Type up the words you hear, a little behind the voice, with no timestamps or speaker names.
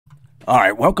All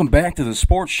right, welcome back to the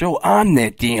sports show on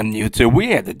that damn YouTube. We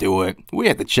had to do it. We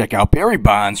had to check out Barry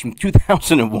Bonds from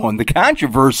 2001. The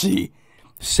controversy,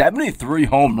 73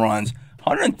 home runs,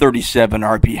 137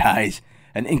 RBIs,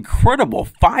 an incredible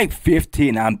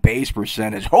 515 on base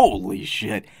percentage. Holy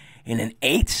shit. And an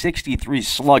 863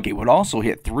 slug. It would also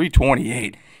hit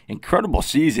 328. Incredible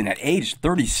season at age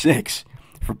 36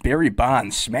 for Barry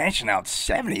Bonds, smashing out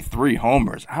 73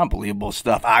 homers. Unbelievable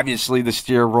stuff. Obviously, the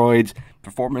steroids,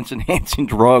 performance-enhancing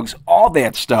drugs, all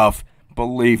that stuff.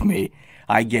 Believe me,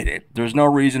 I get it. There's no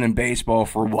reason in baseball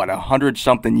for,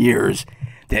 100-something years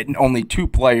that only two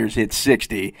players hit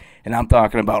 60. And I'm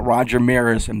talking about Roger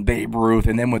Maris and Babe Ruth.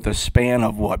 And then with a span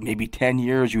of, maybe 10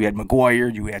 years, you had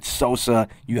McGwire, you had Sosa,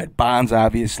 you had Bonds,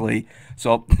 obviously.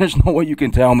 So there's no way you can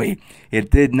tell me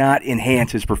it did not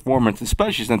enhance his performance,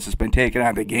 especially since it's been taken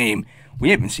out of the game.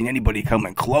 We haven't seen anybody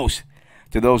coming close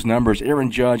to those numbers. Aaron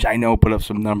Judge, I know, put up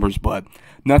some numbers, but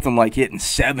nothing like hitting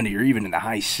 70 or even in the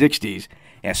high 60s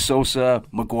as Sosa,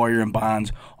 McGwire, and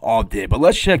Bonds all did. But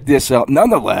let's check this out.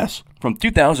 Nonetheless, from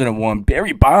 2001,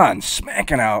 Barry Bonds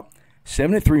smacking out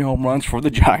 73 home runs for the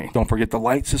Giants. Don't forget to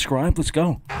like, subscribe. Let's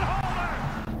go. Bam.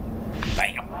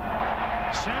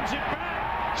 Sends it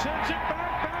back. Sends it back.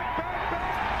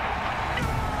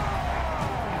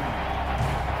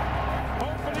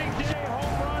 Opening day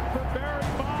home run for Barry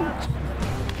Bonds.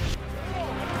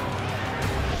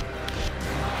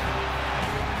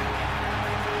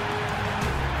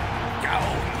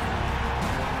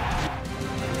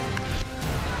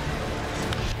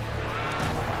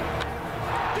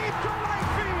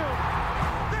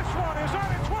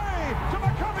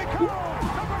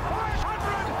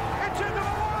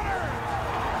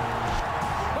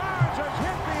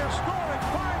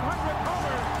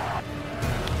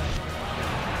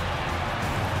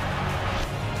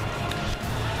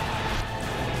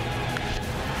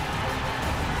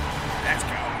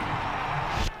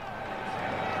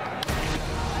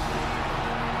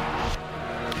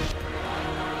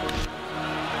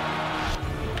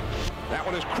 That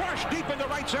one is crushed deep into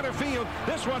right center field.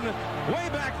 This one way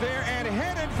back there and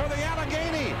headed for the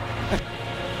Allegheny.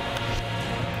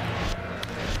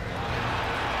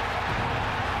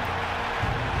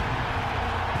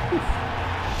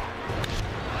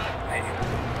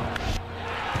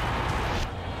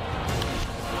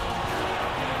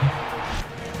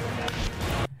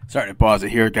 Sorry to pause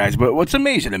it here, guys, but what's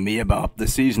amazing to me about the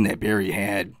season that Barry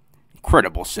had,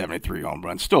 incredible 73 home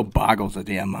runs, still boggles the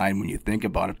damn mind when you think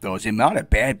about it, though, is the amount of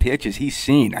bad pitches he's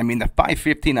seen. I mean, the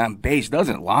 515 on base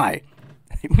doesn't lie.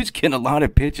 He was getting a lot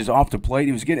of pitches off the plate.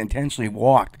 He was getting intentionally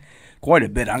walked quite a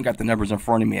bit. I don't got the numbers in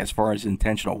front of me as far as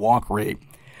intentional walk rate.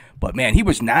 But, man, he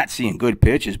was not seeing good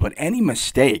pitches. But any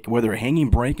mistake, whether a hanging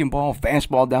breaking ball,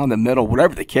 fastball down the middle,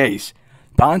 whatever the case,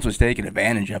 Bonds was taking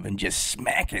advantage of it and just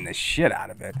smacking the shit out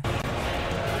of it.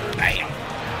 Bam.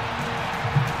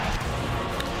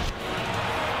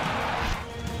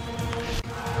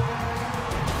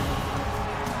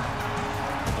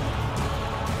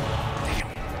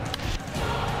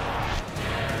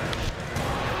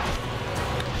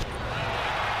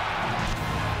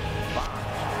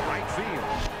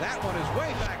 That one is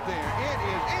way back there. It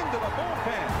is into the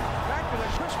bullpen. Back to the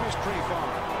Christmas tree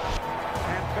farm.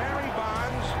 And Barry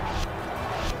Bonds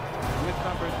with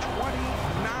number 29.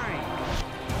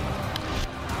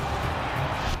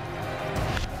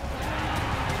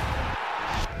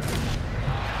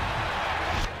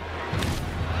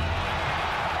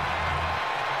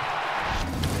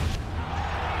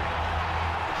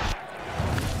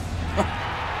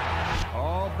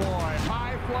 Oh boy,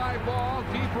 high fly ball,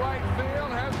 deep right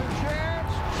field, has a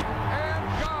chance, and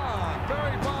gone.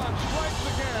 Barry Bonds strikes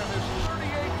again, his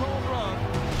 38th home run,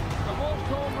 the most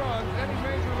home runs any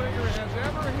major leaguer has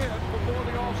ever hit before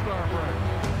the All-Star break.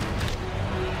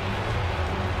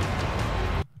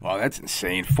 Wow, that's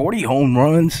insane. 40 home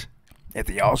runs at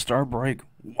the All-Star break?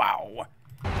 Wow.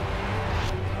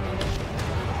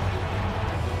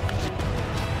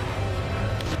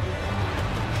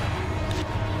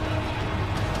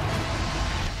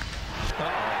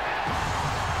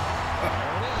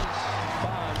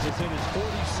 Is in his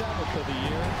 47th of the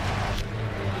year.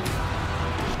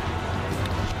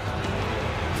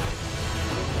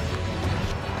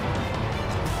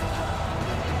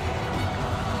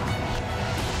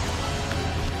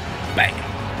 Bang.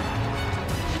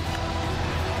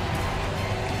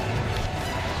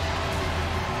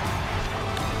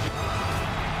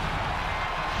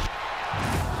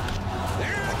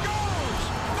 There it goes,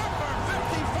 number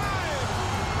 55.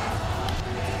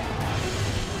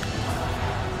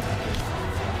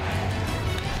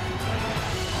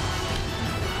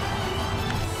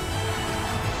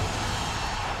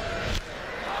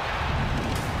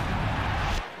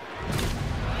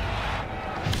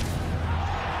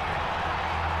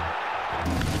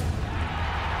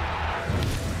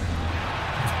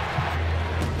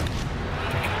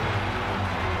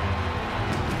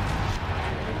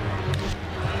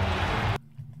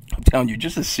 telling you,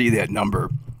 just to see that number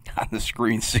on the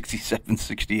screen, 67,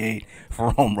 68 for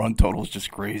a home run total is just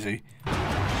crazy.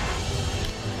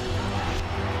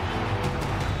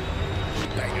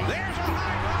 There's a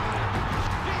high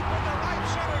drive deep into right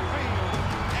center field,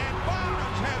 and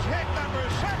Bonds has hit number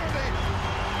 70.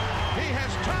 He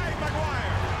has tied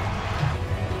McGuire.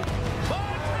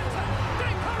 Bonds hits it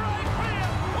deep to right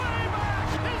field, way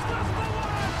back. Is this the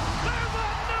one? There's a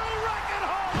new record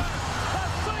holder. The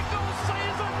single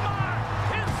season mark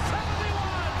is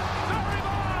 71. Barry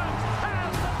Bonds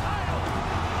has the title.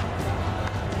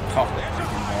 Oh, There's a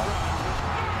high drive.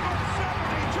 Number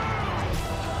 72.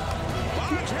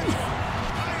 Bonds hits it.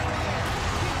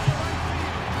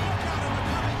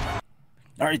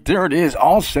 all right, there it is.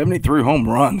 All 73 home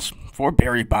runs for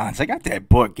Barry Bonds. I got that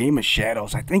book, Game of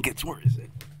Shadows. I think it's, where is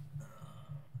it?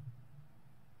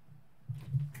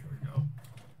 Here we go.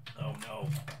 Oh,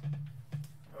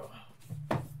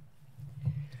 no.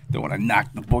 Don't want to knock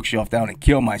the bookshelf down and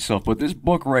kill myself, but this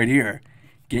book right here,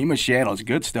 Game of Shadows,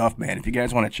 good stuff, man. If you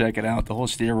guys want to check it out, the whole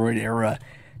steroid era,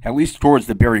 at least towards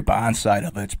the Barry Bonds side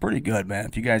of it, it's pretty good, man.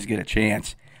 If you guys get a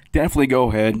chance, definitely go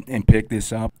ahead and pick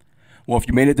this up. Well, if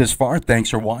you made it this far, thanks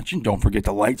for watching. Don't forget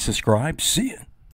to like, subscribe. See ya.